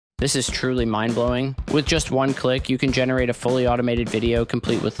This is truly mind-blowing. With just one click, you can generate a fully automated video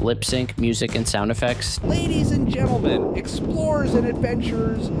complete with lip sync, music, and sound effects. Ladies and gentlemen, explorers and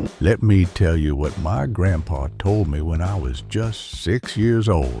adventurers. Let me tell you what my grandpa told me when I was just 6 years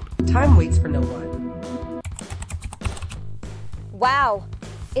old. Time waits for no one. Wow,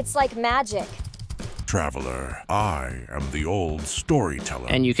 it's like magic. Traveler, I am the old storyteller.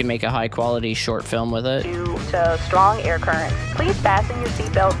 And you can make a high-quality short film with it. Due to strong air currents, please fasten your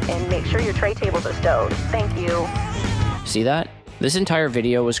seatbelts and make sure your tray tables are stowed. Thank you. See that? This entire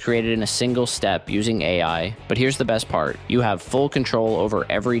video was created in a single step using AI, but here's the best part. You have full control over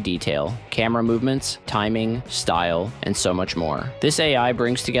every detail, camera movements, timing, style, and so much more. This AI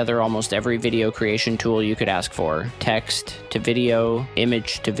brings together almost every video creation tool you could ask for. Text to video,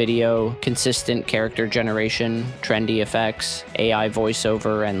 image to video, consistent character generation, trendy effects, AI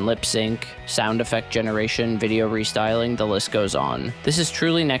voiceover and lip sync, sound effect generation, video restyling, the list goes on. This is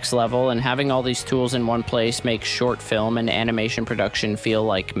truly next level, and having all these tools in one place makes short film and animation production feel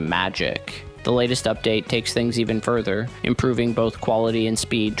like magic. The latest update takes things even further, improving both quality and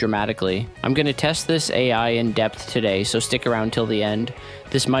speed dramatically. I'm going to test this AI in depth today, so stick around till the end.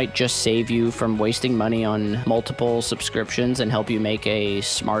 This might just save you from wasting money on multiple subscriptions and help you make a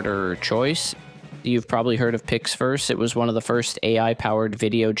smarter choice. You've probably heard of Pixverse. It was one of the first AI-powered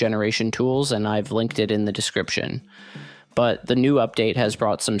video generation tools, and I've linked it in the description. But the new update has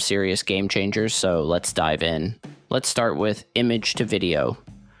brought some serious game changers, so let's dive in. Let's start with image to video.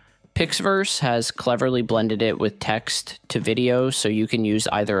 Pixverse has cleverly blended it with text to video, so you can use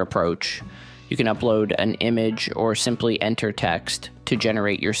either approach. You can upload an image or simply enter text to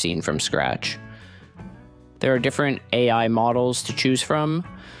generate your scene from scratch. There are different AI models to choose from,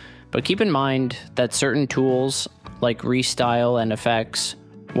 but keep in mind that certain tools like Restyle and effects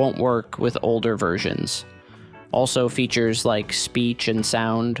won't work with older versions. Also, features like speech and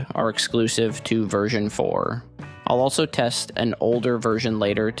sound are exclusive to version 4. I'll also test an older version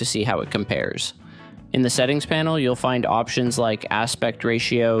later to see how it compares. In the settings panel, you'll find options like aspect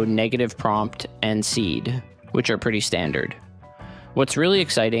ratio, negative prompt, and seed, which are pretty standard. What's really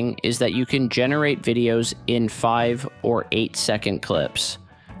exciting is that you can generate videos in 5 or 8 second clips,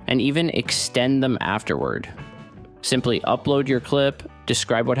 and even extend them afterward. Simply upload your clip,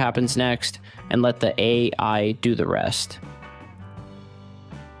 describe what happens next, and let the AI do the rest.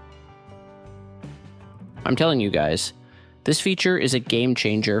 I'm telling you guys, this feature is a game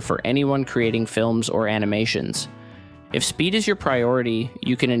changer for anyone creating films or animations. If speed is your priority,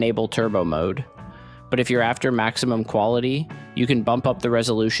 you can enable turbo mode. But if you're after maximum quality, you can bump up the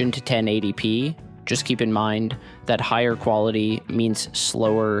resolution to 1080p. Just keep in mind that higher quality means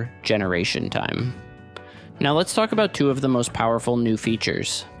slower generation time. Now let's talk about two of the most powerful new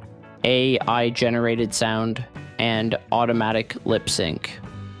features: AI-generated sound and automatic lip sync.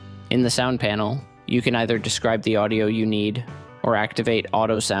 In the sound panel, you can either describe the audio you need or activate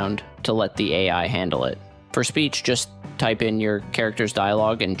auto sound to let the AI handle it. For speech, just type in your character's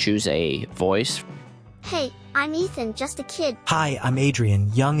dialogue and choose a voice. Hey, I'm Ethan, just a kid. Hi, I'm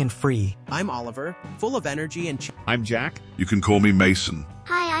Adrian, young and free. I'm Oliver, full of energy and I'm Jack. You can call me Mason.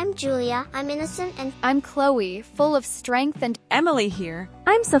 Hi, I'm Julia. I'm innocent and I'm Chloe, full of strength and Emily here.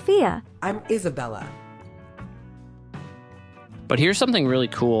 I'm Sophia. I'm Isabella. But here's something really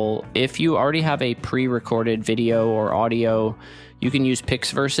cool. If you already have a pre-recorded video or audio, you can use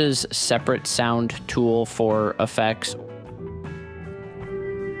Pixverse's separate sound tool for effects.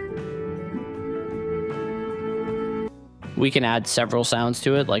 We can add several sounds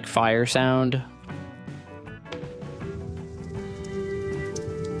to it, like fire sound,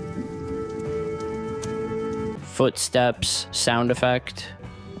 footsteps, sound effect,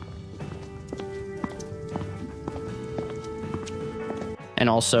 and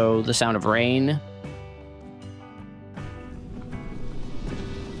also the sound of rain.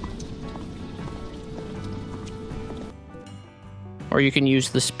 Or you can use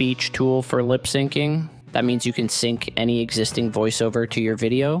the speech tool for lip syncing. That means you can sync any existing voiceover to your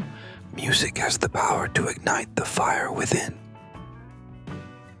video. Music has the power to ignite the fire within.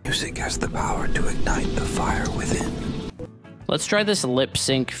 Music has the power to ignite the fire within. Let's try this lip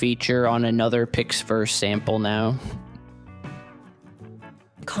sync feature on another Pixverse sample now.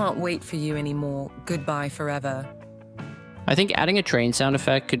 Can't wait for you anymore. Goodbye forever. I think adding a train sound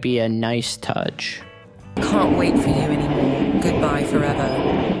effect could be a nice touch. Can't wait for you anymore. Goodbye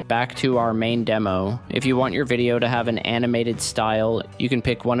forever. Back to our main demo. If you want your video to have an animated style, you can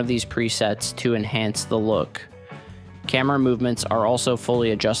pick one of these presets to enhance the look. Camera movements are also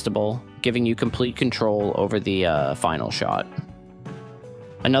fully adjustable, giving you complete control over the final shot.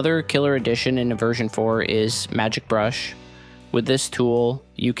 Another killer addition in version 4 is Magic Brush. With this tool,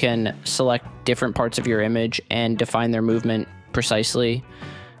 you can select different parts of your image and define their movement precisely.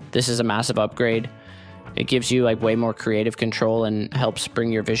 This is a massive upgrade. It gives you like way more creative control and helps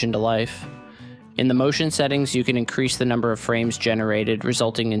bring your vision to life. In the motion settings, you can increase the number of frames generated,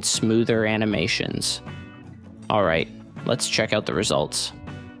 resulting in smoother animations. All right, let's check out the results.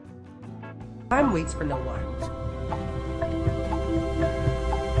 Time waits for no one.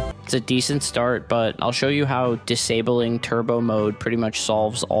 It's a decent start, but I'll show you how disabling turbo mode pretty much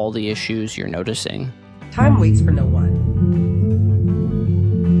solves all the issues you're noticing. Time waits for no one.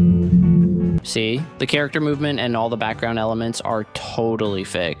 See, the character movement and all the background elements are totally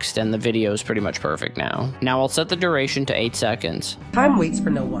fixed, and the video is pretty much perfect now. Now I'll set the duration to 8 seconds. Time waits for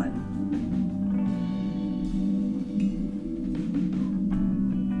no one.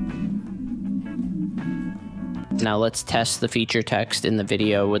 Now let's test the feature text in the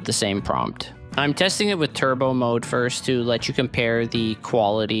video with the same prompt. I'm testing it with turbo mode first to let you compare the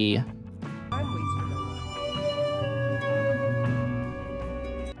quality.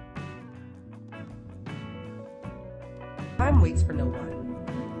 Time waits for no one.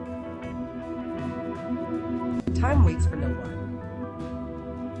 Time waits for no one.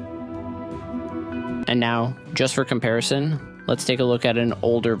 And now, just for comparison, let's take a look at an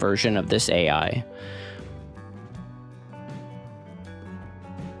older version of this AI.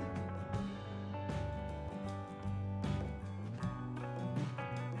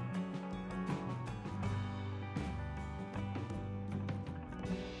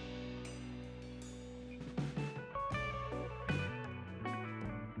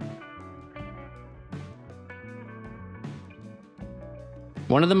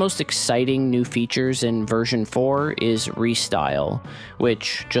 One of the most exciting new features in version 4 is Restyle,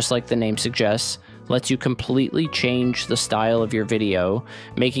 which, just like the name suggests, lets you completely change the style of your video,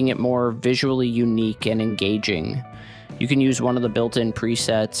 making it more visually unique and engaging. You can use one of the built-in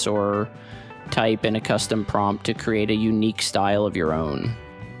presets or type in a custom prompt to create a unique style of your own.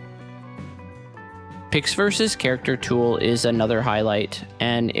 Pixverse's character tool is another highlight,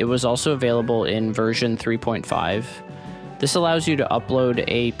 and it was also available in version 3.5. This allows you to upload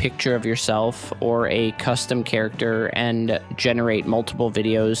a picture of yourself or a custom character and generate multiple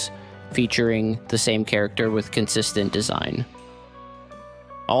videos featuring the same character with consistent design.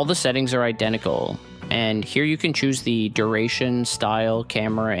 All the settings are identical, and here you can choose the duration, style,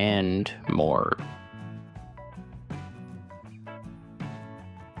 camera, and more.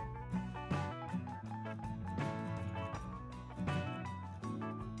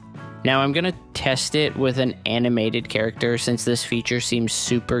 Now I'm going to test it with an animated character since this feature seems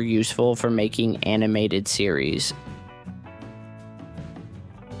super useful for making animated series.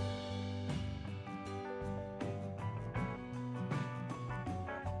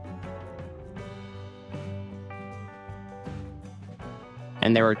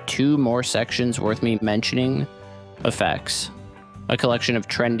 And there are two more sections worth me mentioning. Effects. A collection of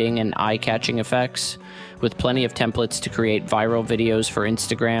trending and eye-catching effects, with plenty of templates to create viral videos for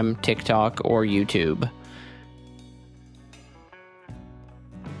Instagram, TikTok, or YouTube.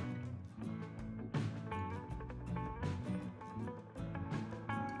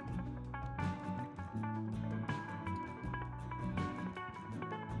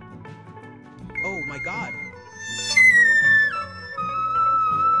 Oh my god.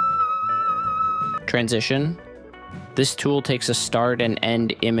 Transition. This tool takes a start and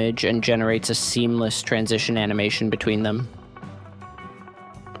end image and generates a seamless transition animation between them.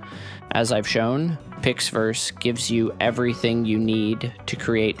 As I've shown, Pixverse gives you everything you need to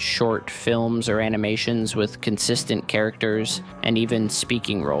create short films or animations with consistent characters and even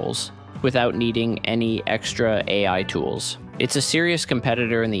speaking roles, without needing any extra AI tools. It's a serious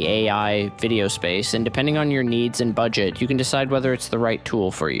competitor in the AI video space, and depending on your needs and budget, you can decide whether it's the right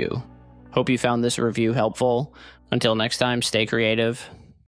tool for you. Hope you found this review helpful. Until next time, stay creative.